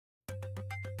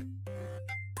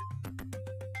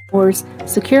Tobermore's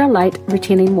Secura Lite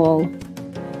Retaining Wall.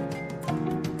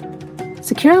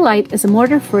 Secura Lite is a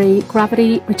mortar-free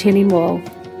gravity retaining wall.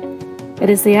 It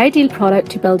is the ideal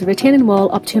product to build a retaining wall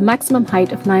up to a maximum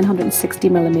height of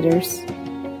 960mm.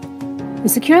 The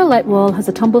Secura Lite wall has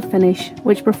a tumble finish,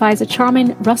 which provides a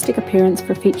charming rustic appearance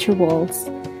for future walls.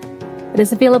 It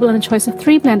is available in a choice of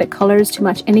 3 blended colours to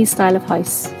match any style of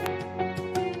house.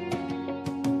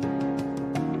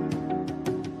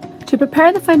 To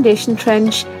prepare the foundation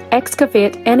trench,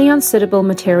 excavate any unsuitable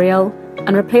material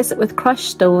and replace it with crushed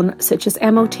stone such as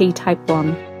MOT Type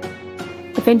 1.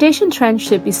 The foundation trench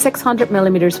should be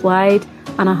 600mm wide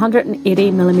and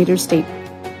 180mm deep.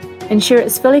 Ensure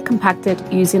it's fully compacted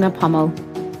using a pummel.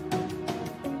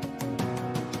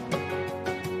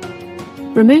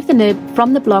 Remove the nib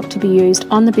from the block to be used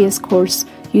on the base course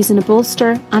using a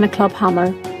bolster and a club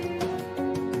hammer.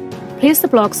 Place the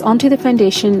blocks onto the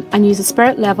foundation and use a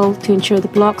spirit level to ensure the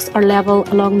blocks are level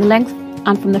along the length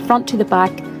and from the front to the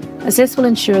back, as this will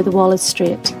ensure the wall is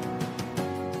straight.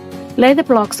 Lay the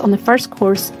blocks on the first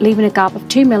course, leaving a gap of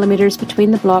 2mm between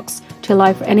the blocks to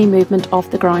allow for any movement off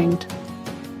the ground.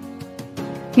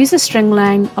 Use a string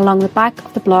line along the back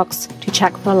of the blocks to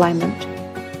check for alignment.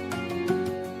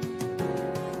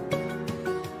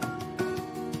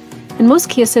 In most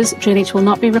cases, drainage will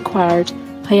not be required.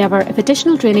 However, if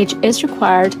additional drainage is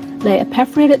required, lay a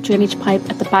perforated drainage pipe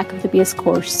at the back of the base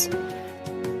course.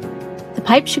 The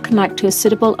pipe should connect to a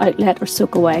suitable outlet or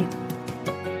soakaway.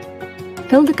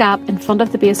 Fill the gap in front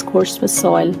of the base course with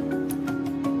soil.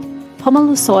 Pummel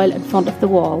the soil in front of the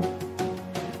wall.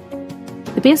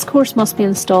 The base course must be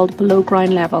installed below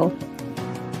ground level.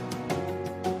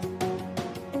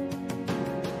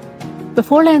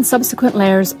 Before laying subsequent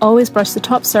layers, always brush the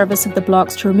top surface of the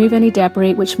blocks to remove any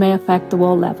debris which may affect the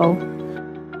wall level.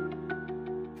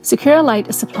 Secura Lite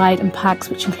is supplied in packs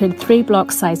which include 3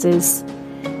 block sizes.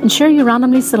 Ensure you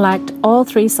randomly select all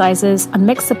 3 sizes and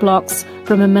mix the blocks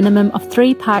from a minimum of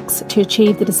 3 packs to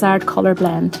achieve the desired colour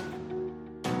blend.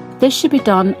 This should be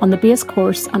done on the base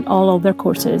course and all other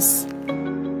courses.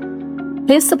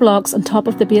 Place the blocks on top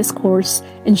of the base course,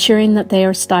 ensuring that they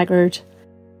are staggered.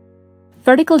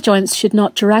 Vertical joints should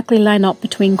not directly line up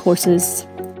between courses.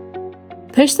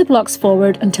 Push the blocks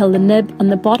forward until the nib on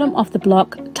the bottom of the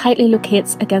block tightly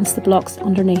locates against the blocks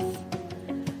underneath.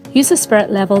 Use a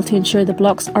spirit level to ensure the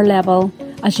blocks are level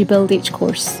as you build each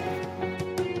course.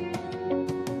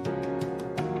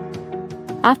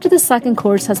 After the second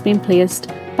course has been placed,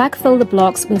 backfill the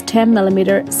blocks with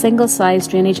 10mm single-size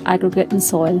drainage aggregate and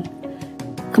soil.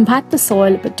 Compact the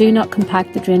soil but do not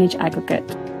compact the drainage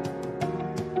aggregate.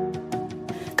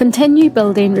 Continue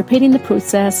building, repeating the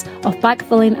process of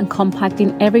backfilling and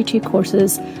compacting every 2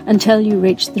 courses until you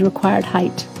reach the required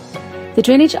height. The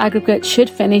drainage aggregate should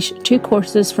finish 2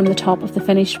 courses from the top of the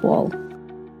finished wall.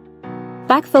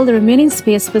 Backfill the remaining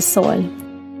space with soil.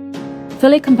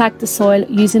 Fully compact the soil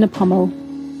using a pummel.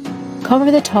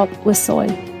 Cover the top with soil.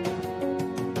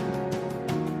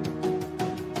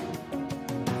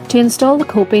 To install the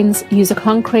copings, use a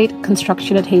concrete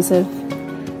construction adhesive.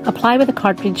 Apply with a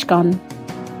cartridge gun.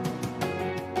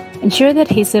 Ensure the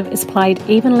adhesive is applied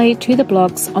evenly to the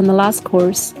blocks on the last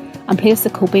course and place the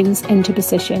copings into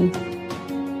position.